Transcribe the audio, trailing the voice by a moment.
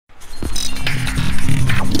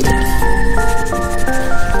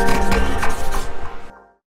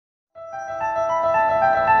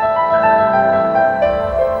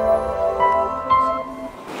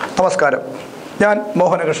ഞാൻ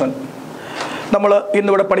മോഹനകൃഷ്ണൻ. നമ്മൾ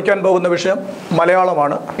ഇന്നിവിടെ പഠിക്കാൻ പോകുന്ന വിഷയം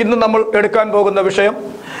മലയാളമാണ്. ഇന്ന് നമ്മൾ എടുക്കാൻ പോകുന്ന വിഷയം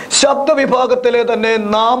ശബ്ദവിഭാഗത്തിലെ തന്നെ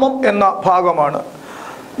നാമം എന്ന ഭാഗമാണ്.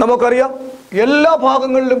 നമുക്കറിയാം, എല്ലാ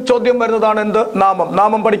ഭാഗങ്ങളിലും ചോദ്യം വരുന്നതാണ് എന്ത്? നാമം.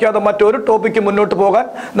 നാമം പഠിക്കാതെ മറ്റൊരു ടോപ്പിക്ക് മുന്നോട്ട് പോകാൻ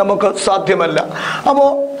നമുക്ക് സാധ്യമല്ല. അപ്പോൾ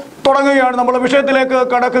തുടങ്ങുകയാണ്, നമ്മൾ വിഷയത്തിലേക്ക്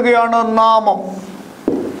കടക്കുകയാണ്. നാമം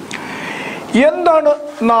എന്താണ്?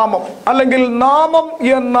 നാമം അല്ലെങ്കിൽ നാമം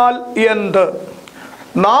എന്നാൽ എന്ത്?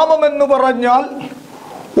 നാമം എന്ന് പറഞ്ഞാൽ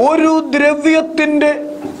ഒരു ദ്രവ്യത്തിൻ്റെ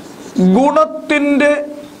ഗുണത്തിൻ്റെ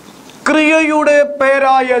ക്രിയയുടെ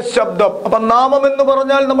പേരായ ശബ്ദം. അപ്പം നാമം എന്ന്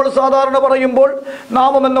പറഞ്ഞാൽ നമ്മൾ സാധാരണ പറയുമ്പോൾ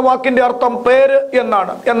നാമം എന്ന വാക്കിൻ്റെ അർത്ഥം പേര്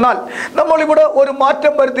എന്നാണ്. എന്നാൽ നമ്മളിവിടെ ഒരു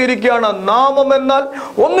മാറ്റം വരുത്തിയിരിക്കുകയാണ്. നാമം എന്നാൽ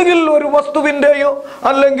ഒന്നുകിൽ ഒരു വസ്തുവിൻ്റെയോ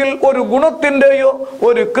അല്ലെങ്കിൽ ഒരു ഗുണത്തിൻ്റെയോ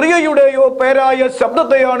ഒരു ക്രിയയുടെയോ പേരായ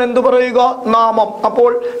ശബ്ദത്തെയാണ് എന്ത് പറയുക? നാമം.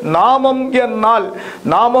 അപ്പോൾ നാമം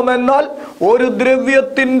എന്നാൽ ഒരു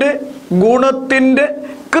ദ്രവ്യത്തിൻ്റെ ഗുണത്തിൻ്റെ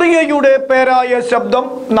ക്രിയയുടെ പേരായ ശബ്ദം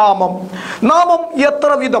നാമം. നാമം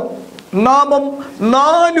എത്ര വിധം? നാമം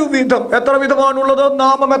 4 വിധം. എത്ര വിധമാണുള്ളത്?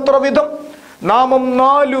 നാമം എത്ര വിധം? നാമം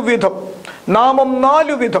 4 വിധം. നാമം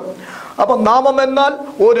 4 വിധം. അപ്പൊ നാമം എന്നാൽ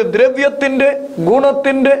ഒരു ദ്രവ്യത്തിന്റെ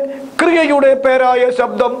ഗുണത്തിന്റെ ക്രിയയുടെ പേരായ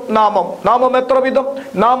ശബ്ദം നാമം. നാമം എത്ര വിധം?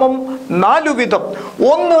 നാമം 4 വിധം.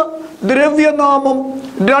 1 ദ്രവ്യനാമം,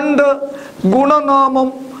 2 ഗുണനാമം,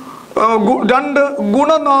 2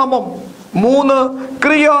 ഗുണനാമം, 3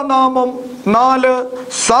 ക്രിയാനാമം, 4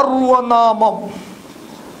 സർവനാമം.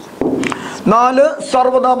 4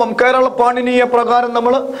 സർവനാമം. കേരള പാണിനീയ പ്രകാരം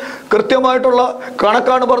നമ്മൾ കൃത്യമായിട്ടുള്ള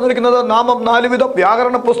കണക്കാണ് പറഞ്ഞിരിക്കുന്നത്. നാമം 4 വിധം.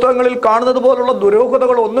 വ്യാകരണ പുസ്തകങ്ങളിൽ കാണുന്നത് പോലുള്ള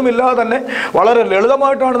ദുരൂഹതകൾ ഒന്നുമില്ലാതെ തന്നെ വളരെ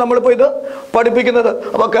ലളിതമായിട്ടാണ് നമ്മളിപ്പോൾ ഇത് പഠിപ്പിക്കുന്നത്.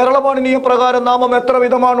 അപ്പോൾ കേരള പാണിനീയ പ്രകാരം നാമം എത്ര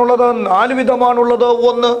വിധമാണുള്ളത്? 4 വിധമാണുള്ളത്.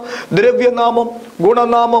 1 ദ്രവ്യനാമം,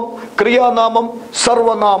 ഗുണനാമം, ക്രിയാനാമം,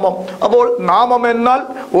 സർവനാമം. അപ്പോൾ നാമം എന്നാൽ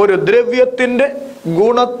ഒരു ദ്രവ്യത്തിൻ്റെ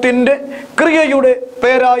ഗുണത്തിൻ്റെ ക്രിയയുടെ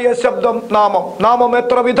പേരായ ശബ്ദം നാമം. നാമം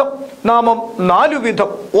എത്ര വിധം? നാമം 4 വിധം.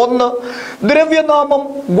 1 ദ്രവ്യനാമം,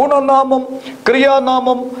 ഗുണനാമം,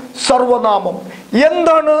 ക്രിയാനാമം, സർവനാമം.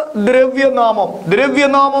 എന്താണ് ദ്രവ്യനാമം?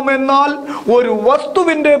 ദ്രവ്യനാമം എന്നാൽ ഒരു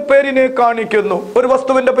വസ്തുവിൻ്റെ പേരിനെ കാണിക്കുന്നു. ഒരു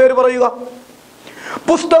വസ്തുവിൻ്റെ പേര് പറയുക.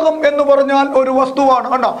 പുസ്തകം എന്ന് പറഞ്ഞാൽ ഒരു വസ്തുവാണ്.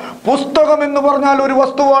 കണ്ടോ? പുസ്തകം എന്ന് പറഞ്ഞാൽ ഒരു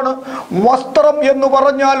വസ്തുവാണ്. വസ്ത്രം എന്ന്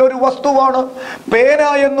പറഞ്ഞാൽ ഒരു വസ്തുവാണ്. പേന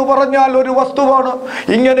എന്ന് പറഞ്ഞാൽ ഒരു വസ്തുവാണ്.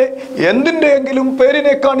 ഇങ്ങനെ എന്തിൻ്റെയെങ്കിലും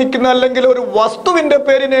പേരിനെ കാണിക്കുന്ന അല്ലെങ്കിൽ ഒരു വസ്തുവിൻ്റെ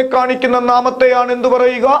പേരിനെ കാണിക്കുന്ന നാമത്തെയാണ് എന്ത്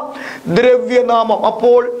പറയുക? ദ്രവ്യനാമം.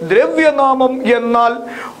 അപ്പോൾ ദ്രവ്യനാമം എന്നാൽ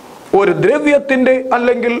ഒരു ദ്രവ്യത്തിൻ്റെ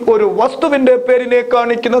അല്ലെങ്കിൽ ഒരു വസ്തുവിൻ്റെ പേരിനെ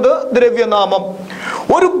കാണിക്കുന്നത് ദ്രവ്യനാമം.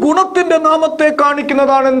 ഒരു ഗുണത്തിൻ്റെ നാമത്തെ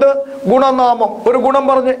കാണിക്കുന്നതാണ് എന്ത്? ഗുണനാമം. ഒരു ഗുണം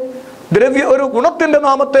പറഞ്ഞ് ഒരു ഗുണത്തിൻ്റെ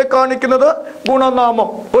നാമത്തെ കാണിക്കുന്നത് ഗുണനാമം.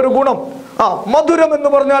 ഒരു ഗുണം, മധുരം എന്ന്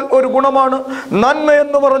പറഞ്ഞാൽ ഒരു ഗുണമാണ്. നന്മ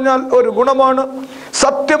എന്ന് പറഞ്ഞാൽ ഒരു ഗുണമാണ്.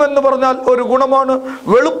 സത്യം എന്ന് പറഞ്ഞാൽ ഒരു ഗുണമാണ്.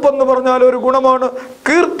 വെളുപ്പെന്ന് പറഞ്ഞാൽ ഒരു ഗുണമാണ്.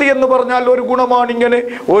 കീർത്തി എന്ന് പറഞ്ഞാൽ ഒരു ഗുണമാണ്. ഇങ്ങനെ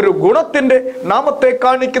ഒരു ഗുണത്തിൻ്റെ നാമത്തെ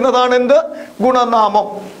കാണിക്കുന്നതാണ് എന്ത്? ഗുണനാമം.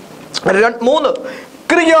 3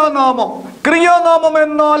 ക്രിയാനാമം. ക്രിയാനാമം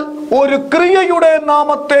എന്നാൽ ഒരു ക്രിയയുടെ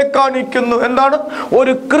നാമത്തെ കാണിക്കുന്നു. എന്താണ്?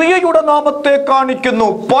 ഒരു ക്രിയയുടെ നാമത്തെ കാണിക്കുന്നു.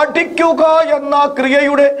 പഠിക്കുക എന്ന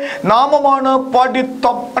ക്രിയയുടെ നാമമാണ്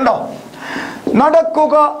പഠിത്തം. കണ്ടോ?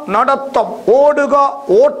 നടക്കുക, നടത്തം. ഓടുക,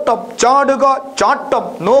 ഓട്ടം. ചാടുക, ചാട്ടം.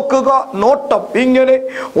 നോക്കുക, നോട്ടം. ഇങ്ങനെ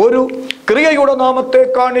ഒരു ക്രിയയുടെ നാമത്തെ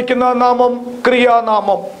കാണിക്കുന്ന നാമം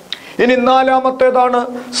ക്രിയാനാമം. ഇനി 4-മത്തേതാണ്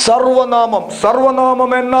സർവനാമം.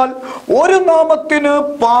 സർവനാമം എന്നാൽ ഒരു നാമത്തിന്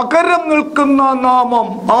പകരം നിൽക്കുന്ന നാമം.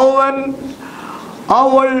 അവൻ,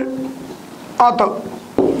 അവൾ, അത്.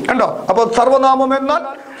 കണ്ടോ? അപ്പോൾ സർവനാമം എന്നാൽ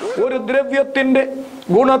ഒരു ദ്രവ്യത്തിൻ്റെ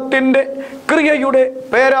ഗുണത്തിൻ്റെ ക്രിയയുടെ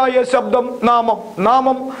പേരായ ശബ്ദം നാമം.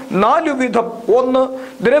 നാമം 4 വിധം. 1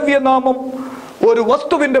 ദ്രവ്യനാമം, ഒരു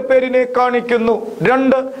വസ്തുവിൻ്റെ പേരിനെ കാണിക്കുന്നു.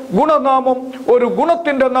 2 ഗുണനാമം, ഒരു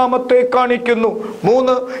ഗുണത്തിൻ്റെ നാമത്തെ കാണിക്കുന്നു.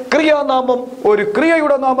 3 ക്രിയാനാമം, ഒരു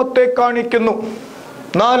ക്രിയയുടെ നാമത്തെ കാണിക്കുന്നു.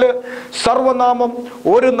 4 സർവനാമം,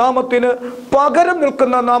 ഒരു നാമത്തിന് പകരം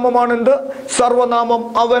നിൽക്കുന്ന നാമമാണെന്ത്? സർവനാമം.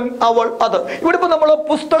 അവൻ, അവൾ, അത്. ഇവിടെ ഇപ്പൊ നമ്മൾ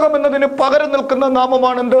പുസ്തകം എന്നതിന് പകരം നിൽക്കുന്ന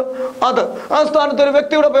നാമമാണെന്ത്? അത്. ആ സ്ഥാനത്ത് ഒരു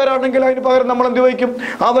വ്യക്തിയുടെ പേരാണെങ്കിൽ അതിന് പകരം നമ്മൾ എന്ത് ഉപയോഗിക്കും?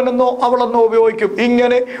 അവനെന്നോ അവളെന്നോ ഉപയോഗിക്കും.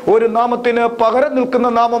 ഇങ്ങനെ ഒരു നാമത്തിന് പകരം നിൽക്കുന്ന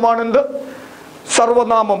നാമമാണെന്ത്?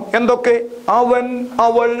 സർവനാമം. എന്തൊക്കെ? അവൻ,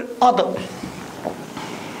 അവൾ, അത്.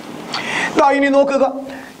 ഇനി നോക്കുക,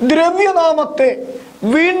 ദ്രവ്യനാമത്തെ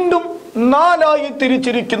വീണ്ടും 4ആയി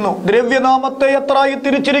തിരിച്ചിരിക്കുന്നു. ദ്രവ്യനാമത്തെ എത്രയായി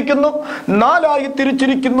തിരിച്ചിരിക്കുന്നു? 4ആയി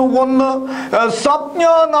തിരിച്ചിരിക്കുന്നു. 1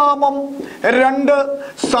 സംജ്ഞാനാമം, 2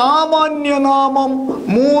 സാമാന്യനാമം,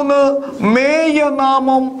 3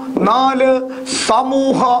 മേയനാമം, 4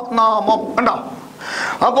 സമൂഹനാമം. കണ്ടോ?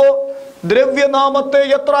 അപ്പോ ദ്രവ്യനാമത്തെ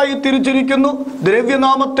എത്രയായി തിരിച്ചിരിക്കുന്നു?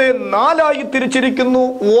 ദ്രവ്യനാമത്തെ 4 ആയി തിരിച്ചിരിക്കുന്നു.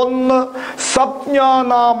 ഒന്ന്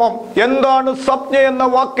സംജ്ഞാനാമം. എന്താണ് സംജ്ഞ എന്ന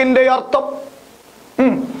വാക്കിന്റെ അർത്ഥം?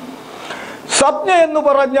 സംജ്ഞ എന്ന്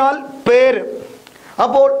പറഞ്ഞാൽ പേര്.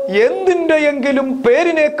 അപ്പോൾ എന്തിൻ്റെയെങ്കിലും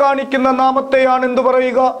പേരിനെ കാണിക്കുന്ന നാമത്തെയാണ് എന്ത്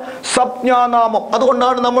പറയുക? സംജ്ഞാനാമം.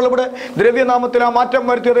 അതുകൊണ്ടാണ് നമ്മളിവിടെ ദ്രവ്യനാമത്തിൽ ആ മാറ്റം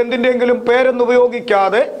വരുത്തിയത്. എന്തിൻ്റെയെങ്കിലും പേരെന്ന്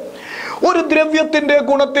ഉപയോഗിക്കാതെ ഒരു ദ്രവ്യത്തിന്റെ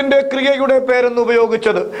ഗുണത്തിന്റെ ക്രിയയുടെ പേരെന്ന്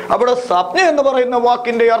ഉപയോഗിച്ചത്. അവിടെ സംജ്ഞ എന്ന് പറയുന്ന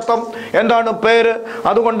വാക്കിന്റെ അർത്ഥം എന്താണ്? പേര്.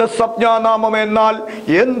 അതുകൊണ്ട് സംജ്ഞാനാമം എന്നാൽ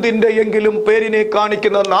എന്തിൻ്റെയെങ്കിലും പേരിനെ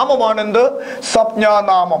കാണിക്കുന്ന നാമമാണെന്ത്?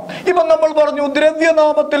 സംജ്ഞാനാമം. ഇപ്പൊ നമ്മൾ പറഞ്ഞു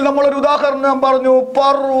ദ്രവ്യനാമത്തിൽ നമ്മളൊരു ഉദാഹരണം പറഞ്ഞു,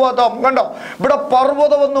 പർവ്വതം. കണ്ടോ, ഇവിടെ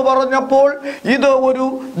പർവ്വതം എന്ന് പറഞ്ഞപ്പോൾ ഇത് ഒരു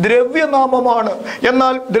ദ്രവ്യനാമമാണ്.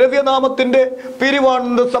 എന്നാൽ ദ്രവ്യനാമത്തിന്റെ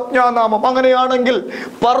പിരിവാണെന്ത്? സംജ്ഞാനാമം. അങ്ങനെയാണെങ്കിൽ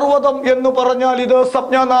പർവ്വതം എന്ന് പറഞ്ഞാൽ ഇത്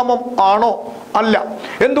സംജ്ഞാനാമം ആണോ? അല്ല.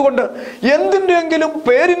 എന്തുകൊണ്ട്? എന്തിൻ്റെയെങ്കിലും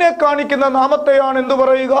പേരിനെ കാണിക്കുന്ന നാമത്തെയാണ് എന്ത്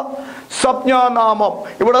പറയുക? സംജ്ഞാനാമം.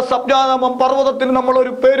 ഇവിടെ സംജ്ഞാനാമം പർവ്വതത്തിന് നമ്മൾ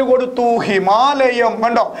ഒരു പേര് കൊടുത്തു, ഹിമാലയം.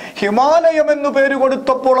 കണ്ടോ, ഹിമാലയം എന്ന് പേര്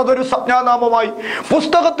കൊടുത്തപ്പോൾ അതൊരു സംജ്ഞാനാമമായി.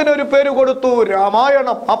 പുസ്തകത്തിന് ഒരു പേര് കൊടുത്തു,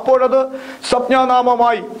 രാമായണം. അപ്പോഴത്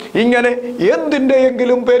സംജ്ഞാനാമമായി. ഇങ്ങനെ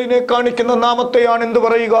എന്തിൻ്റെയെങ്കിലും പേരിനെ കാണിക്കുന്ന നാമത്തെയാണ് എന്ത്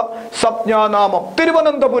പറയുക? സംജ്ഞാനാമം.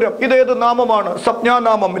 തിരുവനന്തപുരം ഇതേത് നാമമാണ്?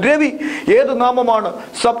 സംജ്ഞാനാമം. രവി ഏത് നാമമാണ്?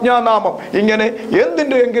 സംജ്ഞാനാമം. ഇങ്ങനെ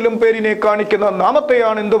എന്തിൻ്റെയെങ്കിലും പേരിനെ കാണിക്കുന്ന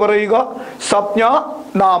നാമത്തെയാണ് എന്ത് പറയുക?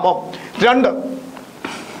 സംജ്ഞാനാമം. 2,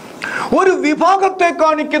 ഒരു വിഭാഗത്തെ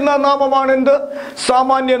കാണിക്കുന്ന നാമമാണ് എന്ത്?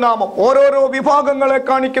 സാമാന്യനാമം. ഓരോരോ വിഭാഗങ്ങളെ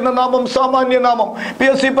കാണിക്കുന്ന നാമം സാമാന്യനാമം.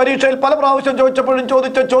 PSC പരീക്ഷയിൽ പല പ്രാവശ്യം ചോദിച്ചപ്പോഴും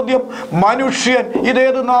ചോദിച്ച ചോദ്യം മനുഷ്യൻ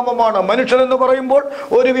ഇതേത് നാമമാണ്? മനുഷ്യൻ എന്ന് പറയുമ്പോൾ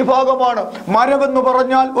ഒരു വിഭാഗമാണ്. മരം എന്ന്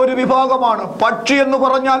പറഞ്ഞാൽ ഒരു വിഭാഗമാണ്. പക്ഷി എന്ന്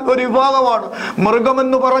പറഞ്ഞാൽ ഒരു വിഭാഗമാണ്.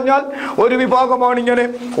 മൃഗമെന്ന് പറഞ്ഞാൽ ഒരു വിഭാഗമാണ്. ഇങ്ങനെ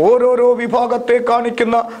ഓരോരോ വിഭാഗത്തെ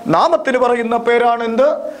കാണിക്കുന്ന നാമത്തിന് പറയുന്ന പേരാണ് എന്ത്?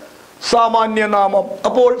 സാമാന്യനാമം.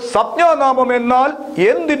 അപ്പോൾ സംജ്ഞാനാമം എന്നാൽ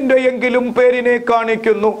എന്തിൻ്റെയെങ്കിലും പേരിനെ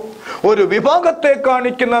കാണിക്കുന്നു. ഒരു വിഭാഗത്തെ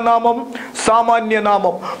കാണിക്കുന്ന നാമം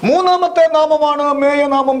സാമാന്യനാമം. 3ാമത്തെ നാമമാണ്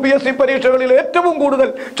മേയനാമം. PSC പരീക്ഷകളിൽ ഏറ്റവും കൂടുതൽ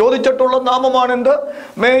ചോദിച്ചിട്ടുള്ള നാമമാണ് എന്ത്?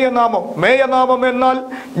 മേയനാമം. മേയനാമം എന്നാൽ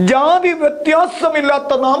ജാതി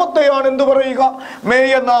വ്യത്യാസമില്ലാത്ത നാമത്തെയാണ് എന്ത് പറയുക?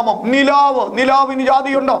 മേയനാമം. നിലാവ്, നിലാവിന്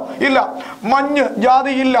ജാതിയുണ്ടോ? ഇല്ല. മഞ്ഞ്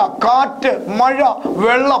ജാതിയില്ല. കാറ്റ്, മഴ,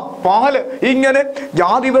 വെള്ളം, പാല്, ഇങ്ങനെ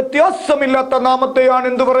ജാതി വ്യത്യാസമില്ലാത്ത നാമത്തെയാണ്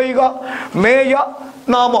എന്ത് പറയുക? മേയ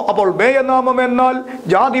നാമം. അപ്പോൾ മേയനാമം എന്നാൽ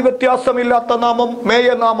ജാതി വ്യത്യാസമില്ലാത്ത നാമം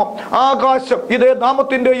മേയനാമം. ആകാശം ഇതേ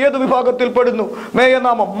നാമത്തിന്റെ ഏത് വിഭാഗത്തിൽ പെടുന്നു?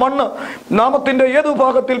 മേയനാമം. മണ്ണ് നാമത്തിന്റെ ഏത്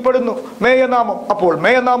വിഭാഗത്തിൽ പെടുന്നു? മേയനാമം. അപ്പോൾ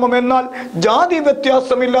മേയനാമം എന്നാൽ ജാതി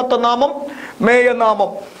വ്യത്യാസമില്ലാത്ത നാമം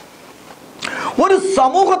മേയനാമം. ഒരു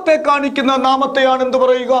സമൂഹത്തെ കാണിക്കുന്ന നാമത്തെയാണ് എന്ത്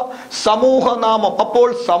പറയുക? സമൂഹനാമം. അപ്പോൾ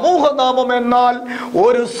സമൂഹനാമം എന്നാൽ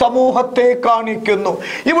ഒരു സമൂഹത്തെ കാണിക്കുന്നു.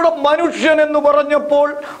 ഇവിടെ മനുഷ്യൻ എന്ന് പറഞ്ഞപ്പോൾ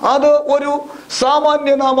അത് ഒരു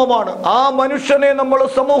സാമാന്യനാമമാണ്. ആ മനുഷ്യനെ നമ്മൾ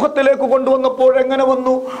സമൂഹത്തിലേക്ക് കൊണ്ടുവന്നപ്പോൾ എങ്ങനെ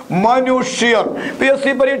വന്നു? മനുഷ്യർ.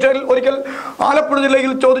 PSC പരീക്ഷയിൽ ഒരിക്കൽ ആലപ്പുഴ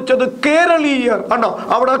ജില്ലയിൽ ചോദിച്ചത് കേരളീയർ. കണ്ടോ,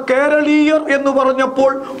 അവിടെ കേരളീയർ എന്ന്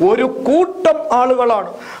പറഞ്ഞപ്പോൾ ഒരു കൂട്ടം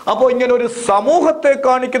ആളുകളാണ്. അപ്പോൾ ഇങ്ങനെ ഒരു സമൂഹത്തെ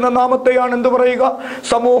കാണിക്കുന്ന നാമത്തെയാണ് എന്ത് പറയുക?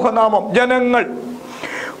 സമൂഹനാമം. ജനങ്ങൾ,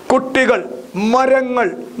 കുട്ടികൾ, മരങ്ങൾ,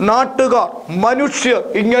 നാട്ടുകാർ, മനുഷ്യർ,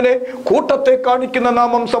 ഇങ്ങനെ കൂട്ടത്തെ കാണിക്കുന്ന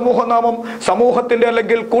നാമം സമൂഹനാമം. സമൂഹത്തിന്റെ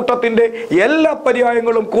അല്ലെങ്കിൽ കൂട്ടത്തിന്റെ എല്ലാ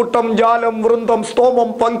പര്യായങ്ങളും കൂട്ടം, ജാലം, വൃന്ദം, സ്തോമം,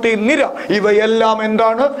 പങ്ക്തി, നിര ഇവയെല്ലാം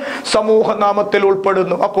എന്താണ്? സമൂഹനാമത്തിൽ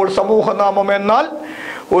ഉൾപ്പെടുന്നു. അപ്പോൾ സമൂഹനാമം എന്നാൽ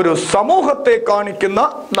ഒരു സമൂഹത്തെ കാണിക്കുന്ന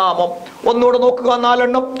നാമം. ഒന്നുകൂടെ നോക്കുക,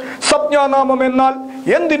 4 സംജ്ഞാനാമം എന്നാൽ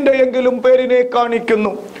എന്തിൻ്റെയെങ്കിലും പേരിനെ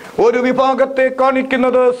കാണിക്കുന്നു. ഒരു വിഭാഗത്തെ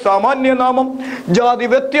കാണിക്കുന്നത് സാമാന്യനാമം. ജാതി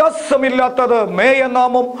വ്യത്യാസമില്ലാത്തത്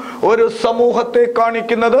മേയനാമം. ഒരു സമൂഹത്തെ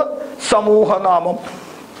കാണിക്കുന്നത് സമൂഹനാമം.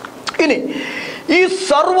 ഇനി ഈ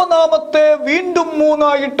സർവനാമത്തെ വീണ്ടും 3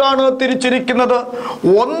 ആയിട്ടാണ് തിരിച്ചിരിക്കുന്നത്.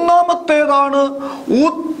 ഒന്നാമത്തേതാണ്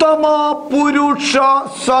ഉത്തമ പുരുഷ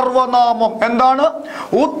സർവനാമം. എന്താണ്?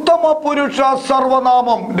 ഉത്തമ പുരുഷ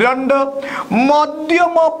സർവനാമം. 2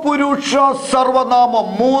 മധ്യമ പുരുഷ സർവനാമം.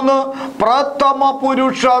 3 പ്രഥമ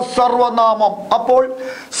പുരുഷ സർവനാമം. അപ്പോൾ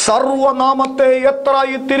സർവനാമത്തെ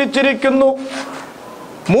എത്രയായി തിരിച്ചിരിക്കുന്നു?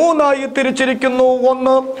 3 ആയി തിരിച്ചിരിക്കുന്നു.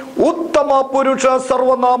 1 ഉത്തമ പുരുഷ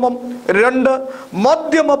സർവനാമം, 2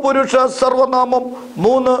 മധ്യമ പുരുഷ സർവനാമം,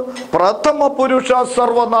 3 പ്രഥമ പുരുഷ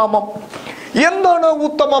സർവനാമം. എന്താണ്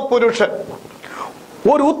ഉത്തമ പുരുഷൻ?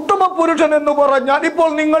 ഒരു ഉത്തമ പുരുഷൻ എന്ന് പറഞ്ഞാൽ ഇപ്പോൾ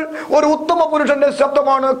നിങ്ങൾ ഒരു ഉത്തമ പുരുഷന്റെ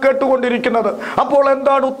ശബ്ദമാണ് കേട്ടുകൊണ്ടിരിക്കുന്നത്. അപ്പോൾ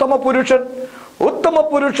എന്താണ് ഉത്തമ പുരുഷൻ? ഉത്തമ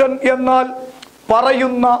പുരുഷൻ എന്നാൽ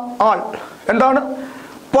പറയുന്ന ആൾ. എന്താണ്?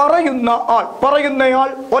 പറയുന്ന ആൾ. പറയുന്നയാൾ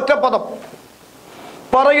ഒറ്റപ്പദം.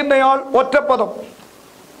 പറയുന്നയാൾ ഒറ്റപ്പദം.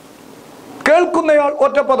 കേൾക്കുന്നയാൾ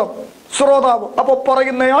ഒറ്റപ്പദം. ശ്രോതാവ്. അപ്പൊ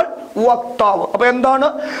പറയുന്നയാൾ വക്താവ്. അപ്പൊ എന്താണ്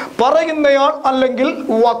പറയുന്നയാൾ അല്ലെങ്കിൽ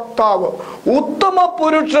വക്താവ്? ഉത്തമ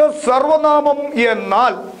പുരുഷ സർവനാമം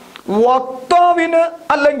എന്നാൽ വക്താവിന്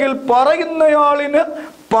അല്ലെങ്കിൽ പറയുന്നയാളിന്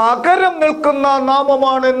പകരം നിൽക്കുന്ന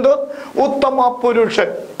നാമമാണ് എന്ത്? ഉത്തമ പുരുഷൻ.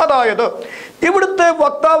 അതായത് ഇവിടുത്തെ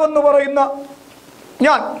വക്താവ് എന്ന് പറയുന്ന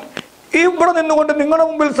ഞാൻ, ഇവിടെ നിന്നുകൊണ്ട് നിങ്ങളുടെ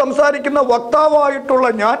മുമ്പിൽ സംസാരിക്കുന്ന വക്താവായിട്ടുള്ള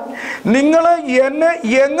ഞാൻ നിങ്ങളെ എന്നെ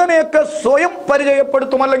എങ്ങനെയൊക്കെ സ്വയം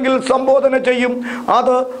പരിചയപ്പെടുത്തും അല്ലെങ്കിൽ സംബോധന ചെയ്യും,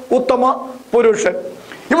 അത് ഉത്തമ പുരുഷൻ.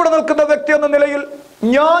 ഇവിടെ നിൽക്കുന്ന വ്യക്തി എന്ന നിലയിൽ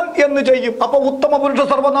ഞാൻ എന്ന് ചെയ്യും. അപ്പൊ ഉത്തമ പുരുഷ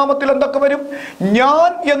സർവനാമത്തിൽ എന്തൊക്കെ വരും? ഞാൻ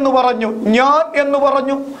എന്ന് പറഞ്ഞു, ഞാൻ എന്ന്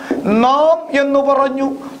പറഞ്ഞു, നാം എന്ന് പറഞ്ഞു,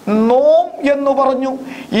 നോം എന്ന് പറഞ്ഞു,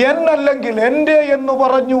 എന്നല്ലെങ്കിൽ എൻ്റെ എന്ന്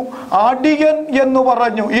പറഞ്ഞു, അടിയൻ എന്ന്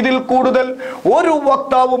പറഞ്ഞു. ഇതിൽ കൂടുതൽ ഒരു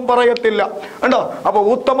വക്താവും പറയത്തില്ല. കണ്ടോ? അപ്പൊ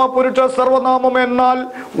ഉത്തമ പുരുഷ സർവനാമം എന്നാൽ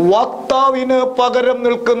വക്താവിന് പകരം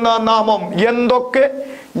നിൽക്കുന്ന നാമം. എന്തൊക്കെ?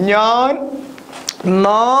 ഞാൻ,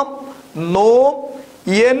 നാം, നോം,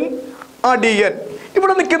 എൻ, അടിയൻ.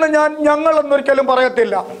 ഇവിടെ നിൽക്കുന്ന ഞാൻ ഞങ്ങൾ എന്നൊരിക്കലും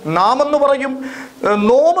പറയത്തില്ല. നാം എന്ന് പറയും,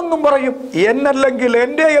 നോമെന്നും പറയും, എന്നല്ലെങ്കിൽ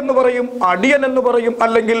എൻ്റെ എന്ന് പറയും, അടിയൻ എന്ന് പറയും,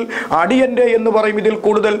 അല്ലെങ്കിൽ അടിയൻ്റെ എന്ന് പറയും. ഇതിൽ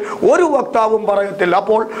കൂടുതൽ ഒരു വക്താവും പറയത്തില്ല.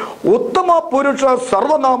 അപ്പോൾ ഉത്തമ പുരുഷ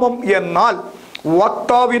സർവനാമം എന്നാൽ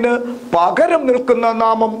വക്താവിന് പകരം നിൽക്കുന്ന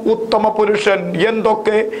നാമം ഉത്തമ പുരുഷൻ.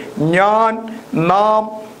 എന്തൊക്കെ? ഞാൻ, നാം,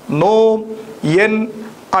 നോം, എൻ,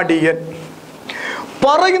 അടിയൻ.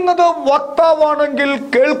 പറയുന്നത് വക്താവാണെങ്കിൽ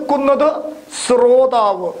കേൾക്കുന്നത്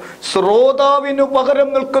ശ്രോതാവ്. ശ്രോതാവിന് പകരം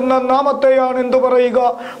നിൽക്കുന്ന നാമത്തെയാണ് എന്ത് പറയുക?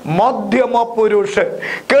 മധ്യമ പുരുഷൻ.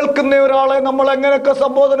 കേൾക്കുന്ന ഒരാളെ നമ്മൾ എങ്ങനെയൊക്കെ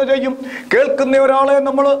സംബോധന ചെയ്യും? കേൾക്കുന്ന ഒരാളെ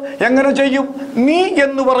നമ്മൾ എങ്ങനെ ചെയ്യും? നീ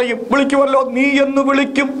എന്ന് പറയും, വിളിക്കുമല്ലോ. നീ എന്ന്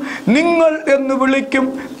വിളിക്കും, നിങ്ങൾ എന്ന് വിളിക്കും,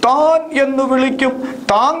 താൻ എന്ന് വിളിക്കും,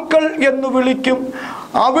 താങ്കൾ എന്ന് വിളിക്കും,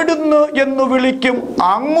 അവിടുന്ന് എന്ന് വിളിക്കും,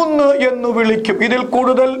 അങ്ങുന്ന് എന്ന് വിളിക്കും. ഇതിൽ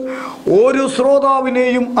കൂടുതൽ ഒരു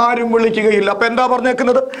ശ്രോതാവിനെയും ആരും വിളിക്കുകയില്ല. അപ്പൊ എന്താ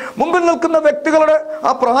പറഞ്ഞേക്കുന്നത്? മുമ്പിൽ നിൽക്കുന്ന വ്യക്തികളുടെ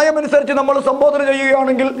ആ പ്രായമനുസരിച്ച് നമ്മൾ സംബോധന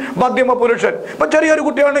ചെയ്യുകയാണെങ്കിൽ മധ്യമ പുരുഷൻ. ഇപ്പൊ ചെറിയൊരു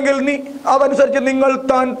കുട്ടിയാണെങ്കിൽ നീ, അതനുസരിച്ച് നിങ്ങൾ,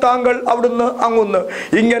 താൻ, താങ്കൾ, അവിടുന്ന്, അങ്ങുന്ന്.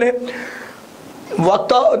 ഇങ്ങനെ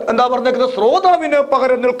എന്താ പറഞ്ഞേക്കുന്നത്? ശ്രോതാവിന്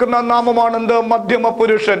പകരം നിൽക്കുന്ന നാമമാണ് എന്ത്? മധ്യമ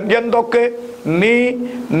പുരുഷൻ. എന്തൊക്കെ? നീ,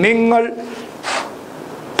 നിങ്ങൾ,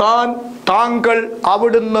 താൻ, താങ്കൾ,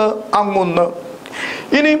 അവിടുന്ന്, അങ്ങുന്ന്.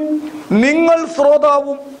 ഇനി നിങ്ങൾ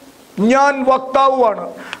ശ്രോതാവും ഞാൻ വക്താവുമാണ്.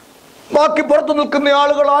 ബാക്കി പുറത്തു നിൽക്കുന്ന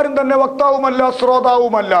ആളുകൾ ആരും തന്നെ വക്താവുമല്ല,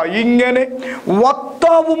 ശ്രോതാവുമല്ല. ഇങ്ങനെ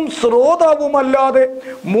വക്താവും ശ്രോതാവുമല്ലാതെ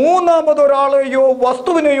മൂന്നാമതൊരാളെയോ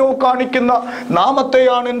വസ്തുവിനെയോ കാണിക്കുന്ന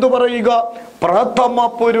നാമത്തെയാണ് എന്തു പറയുക? പ്രഥമ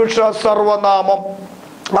പുരുഷ സർവനാമം.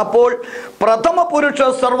 അപ്പോൾ പ്രഥമ പുരുഷ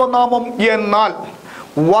സർവനാമം എന്നാൽ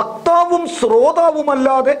വക്താവും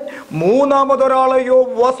ശ്രോതാവുമല്ലാതെ മൂന്നാമതൊരാളെയോ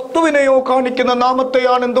വസ്തുവിനെയോ കാണിക്കുന്ന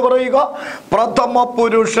നാമത്തെയാണ് എന്ത് പറയുക? പ്രഥമ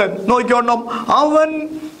പുരുഷൻ. നോക്കിക്കോണം. അവൻ,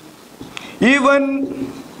 ഇവൻ,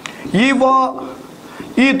 ഇവ,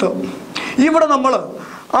 ഇത്. ഇവിടെ നമ്മൾ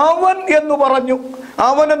അവൻ എന്ന് പറഞ്ഞു.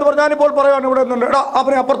 അവൻ എന്ന് പറഞ്ഞാൽ ഞാനിപ്പോൾ പറയാണ് ഇവിടെ നിന്നുണ്ട്, എടാ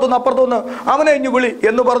അവനെ അപ്പുറത്തുനിന്ന് അവനെ ഇഞ്ഞു വിളി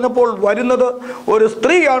എന്ന് പറഞ്ഞപ്പോൾ വരുന്നത് ഒരു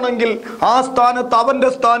സ്ത്രീ ആണെങ്കിൽ ആ സ്ഥാനത്ത്, അവന്റെ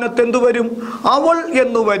സ്ഥാനത്ത് എന്തു വരും? അവൾ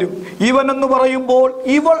എന്ന് വരും. ഇവൻ എന്ന് പറയുമ്പോൾ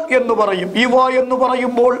ഇവൾ എന്ന് പറയും, ഇവ എന്ന്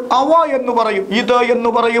പറയുമ്പോൾ അവ എന്ന് പറയും, ഇത്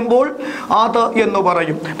എന്ന് പറയുമ്പോൾ അത് എന്ന്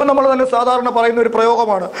പറയും. ഇപ്പൊ നമ്മൾ തന്നെ സാധാരണ പറയുന്ന ഒരു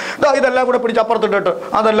പ്രയോഗമാണ്, ഇതെല്ലാം കൂടെ പിടിച്ച് അപ്പുറത്തിട്ടിട്ട്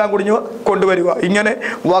അതെല്ലാം കുടിഞ്ഞ് കൊണ്ടുവരിക. ഇങ്ങനെ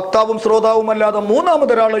വക്താവും ശ്രോതാവും അല്ലാതെ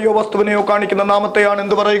മൂന്നാമതൊരാളെയോ വസ്തുവിനെയോ കാണിക്കുന്ന നാമത്തെയാണ്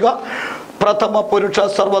എന്ത് പറയുക? പ്രഥമ പുരുഷ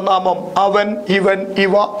സർവനാമം. അവൻ, ഇവൻ,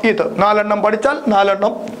 ഇവ, ഇത്. 4 എണ്ണം പഠിച്ചാൽ 4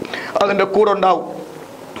 എണ്ണം അതിൻ്റെ കൂടെ ഉണ്ടാവും.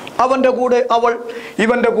 അവന്റെ കൂടെ അവൾ,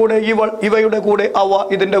 ഇവന്റെ കൂടെ ഇവൾ, ഇവയുടെ കൂടെ അവ,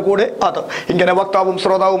 ഇതിന്റെ കൂടെ അത്. ഇങ്ങനെ വക്താവും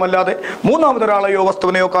ശ്രോതാവും അല്ലാതെ മൂന്നാമതൊരാളെയോ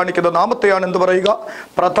വസ്തുവിനെയോ കാണിക്കുന്ന നാമത്തെയാണ് എന്ത് പറയുക?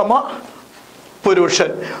 പ്രഥമ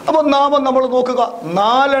പുരുഷൻ. അപ്പൊ നാമം നമ്മൾ നോക്കുക,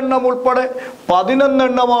 4 എണ്ണം ഉൾപ്പെടെ 11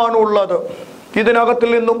 എണ്ണമാണുള്ളത്. ഇതിനകത്തിൽ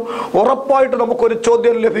നിന്നും ഉറപ്പായിട്ട് നമുക്കൊരു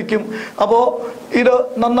ചോദ്യം ലഭിക്കും. അപ്പോൾ ഇത്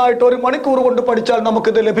നന്നായിട്ട് 1 മണിക്കൂർ കൊണ്ട് പഠിച്ചാൽ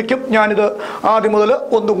നമുക്കിത് ലഭിക്കും. ഞാനിത് ആദ്യം മുതൽ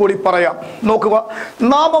ഒന്നുകൂടി പറയാം. നോക്കുക.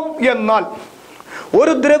 നാമം എന്നാൽ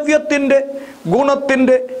ഒരു ദ്രവ്യത്തിൻ്റെ,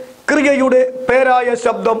 ഗുണത്തിൻ്റെ, ക്രിയയുടെ പേരായ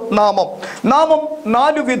ശബ്ദം നാമം. നാമം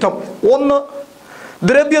 4 വിധം. 1,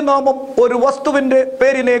 ദ്രവ്യനാമം ഒരു വസ്തുവിൻ്റെ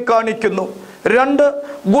പേരിനെ കാണിക്കുന്നു. 2,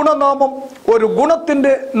 ഗുണനാമം ഒരു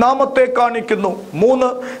ഗുണത്തിൻ്റെ നാമത്തെ കാണിക്കുന്നു. 3,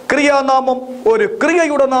 ക്രിയാനാമം ഒരു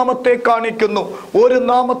ക്രിയയുടെ നാമത്തെ കാണിക്കുന്നു. ഒരു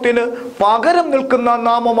നാമത്തിന് പകരം നിൽക്കുന്ന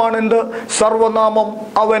നാമമാണ് എന്ത്? സർവനാമം.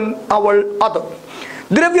 അവൻ, അവൾ, അത്.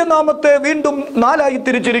 ദ്രവ്യനാമത്തെ വീണ്ടും 4ആയി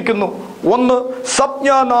തിരിച്ചിരിക്കുന്നു. 1,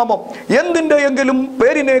 സംജ്ഞാനാമം എന്തിൻ്റെയെങ്കിലും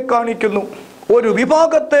പേരിനെ കാണിക്കുന്നു. ഒരു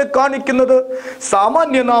വിഭാഗത്തെ കാണിക്കുന്നത്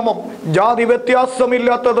സാമാന്യനാമം, ജാതി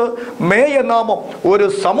വ്യത്യാസമില്ലാത്തത്, മേയനാമം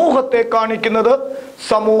ഒരു സമൂഹത്തെ കാണിക്കുന്നത്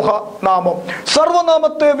സമൂഹ നാമം.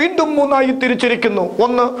 സർവനാമത്തെ വീണ്ടും മൂന്നായി തിരിച്ചിരിക്കുന്നു.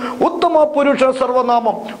 ഒന്ന്, ഉത്തമ പുരുഷ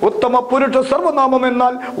സർവനാമം. ഉത്തമ പുരുഷ സർവനാമം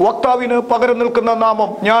എന്നാൽ വക്താവിന് പകരം നിൽക്കുന്ന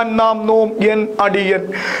നാമം ഞാൻ, നാം, നോം, എൻ,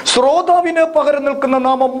 അടിയൻ. ശ്രോതാവിന് പകരം നിൽക്കുന്ന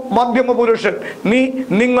നാമം മധ്യമ പുരുഷൻ നീ,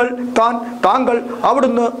 നിങ്ങൾ, താൻ, താങ്കൾ,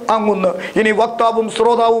 അവിടുന്ന്, അങ്ങുന്ന്. ഇനി വക്താവും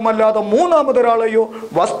ശ്രോതാവുമല്ലാതെ മൂന്നാമതൊരാളെയോ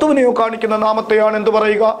വസ്തുവിനെയോ കാണിക്കുന്ന നാമത്തെയാണ് എന്ത്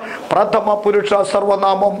പറയുക? പ്രഥമ പുരുഷ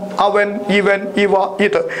സർവനാമം. അവൻ, ഇവൻ, ഇവ,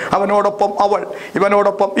 ഇത്. അവനോടൊപ്പം അവൾ,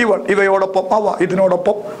 ഇവനോടൊപ്പം ഇവൾ, ഇവയോടൊപ്പം അവ,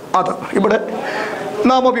 ഇതിനോടൊപ്പം അത്. ഇവിടെ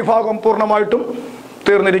നാമവിഭാഗം പൂർണ്ണമായിട്ടും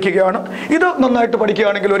തീർന്നിരിക്കുകയാണ്. ഇത് നന്നായിട്ട്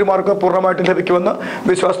പഠിക്കുകയാണെങ്കിൽ ഒരു മാർക്ക് പൂർണ്ണമായിട്ടും ലഭിക്കുമെന്ന്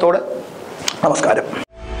വിശ്വാസത്തോടെ നമസ്കാരം.